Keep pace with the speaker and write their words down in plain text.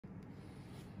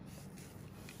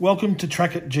Welcome to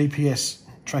Trakk-it GPS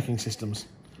tracking systems.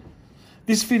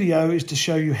 This video is to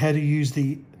show you how to use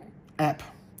the app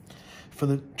for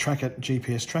the Trakk-it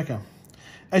GPS tracker.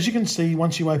 As you can see,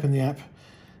 once you open the app,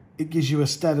 it gives you a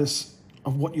status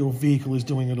of what your vehicle is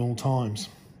doing at all times.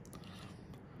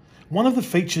 One of the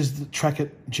features that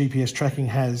Trakk-it GPS tracking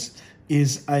has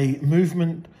is a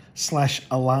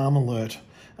movement/alarm alert.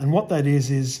 And what that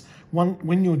is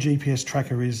when your GPS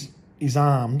tracker is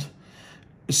armed,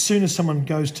 as soon as someone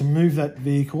goes to move that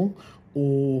vehicle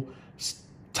or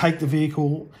take the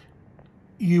vehicle,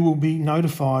 you will be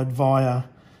notified via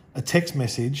a text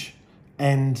message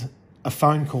and a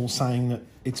phone call saying that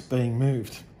it's being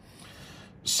moved.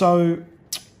 So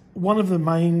one of the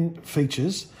main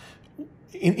features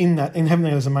in having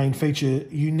that as a main feature,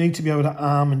 you need to be able to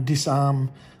arm and disarm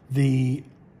the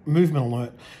movement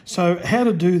alert. So how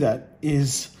to do that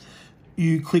is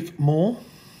you click More.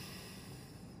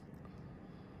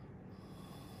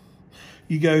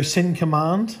 You go Send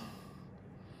Command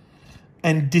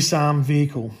and Disarm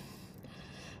Vehicle.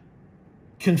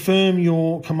 Confirm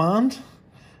your command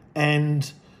and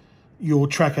your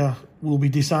tracker will be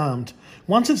disarmed.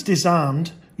 Once it's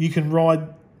disarmed, you can ride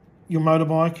your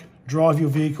motorbike, drive your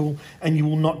vehicle, and you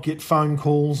will not get phone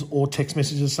calls or text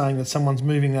messages saying that someone's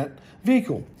moving that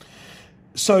vehicle.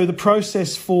 So the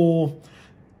process for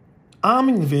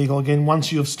arming the vehicle, again,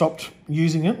 once you've stopped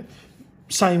using it,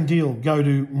 same deal. Go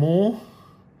to More,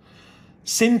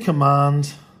 Send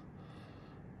Command,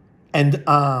 and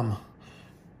Arm.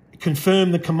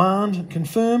 Confirm the command,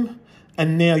 confirm,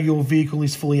 and now your vehicle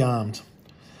is fully armed.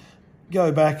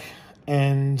 Go back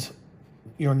and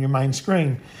you're on your main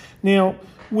screen. Now,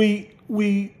 we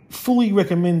fully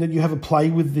recommend that you have a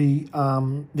play with the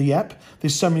app.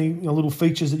 There's so many little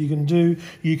features that you can do.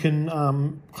 You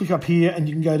can click up here and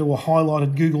you can go to a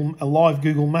highlighted a live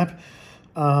Google map,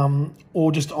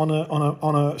 or just on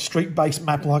a street-based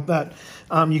map like that.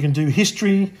 You can do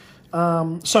history,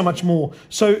 so much more.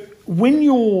 So when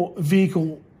your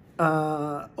vehicle,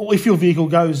 or if your vehicle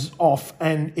goes off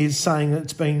and is saying that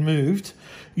it's been moved,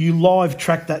 you live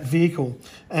track that vehicle.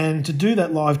 And to do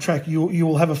that live track, you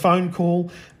will have a phone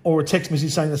call or a text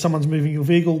message saying that someone's moving your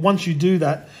vehicle. Once you do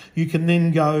that, you can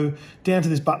then go down to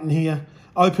this button here,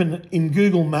 open in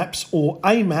Google Maps or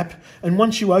a map, and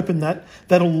once you open that,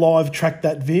 that'll live track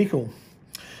that vehicle.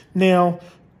 Now,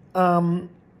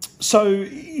 so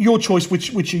your choice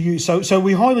which you use. So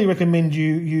we highly recommend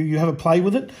you have a play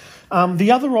with it.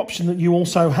 The other option that you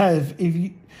also have,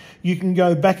 if you can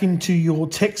go back into your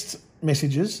text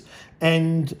messages,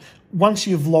 and once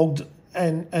you've logged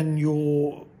and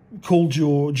you're called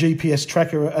your GPS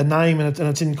tracker a name and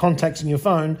it's in contacts in your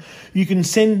phone, you can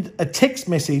send a text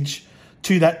message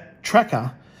to that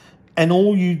tracker, and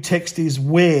all you text is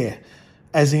where,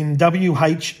 as in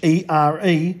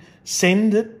WHERE,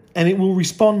 send it, and it will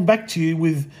respond back to you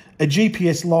with a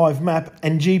GPS live map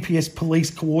and GPS police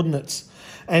coordinates.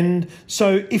 And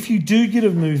so if you do get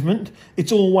a movement,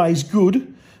 it's always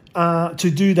good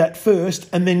to do that first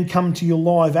and then come to your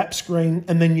live app screen,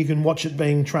 and then you can watch it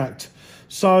being tracked.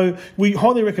 So we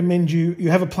highly recommend you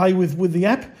have a play with the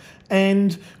app.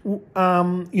 And,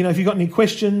 if you've got any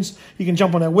questions, you can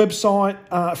jump on our website,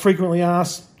 frequently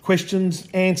asked questions,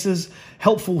 answers,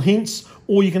 helpful hints,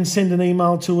 or you can send an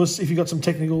email to us if you've got some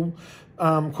technical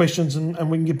questions,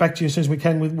 and we can get back to you as soon as we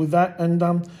can with that.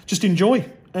 And just enjoy.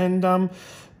 And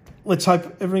let's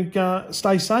hope everything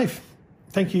stays safe.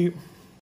 Thank you.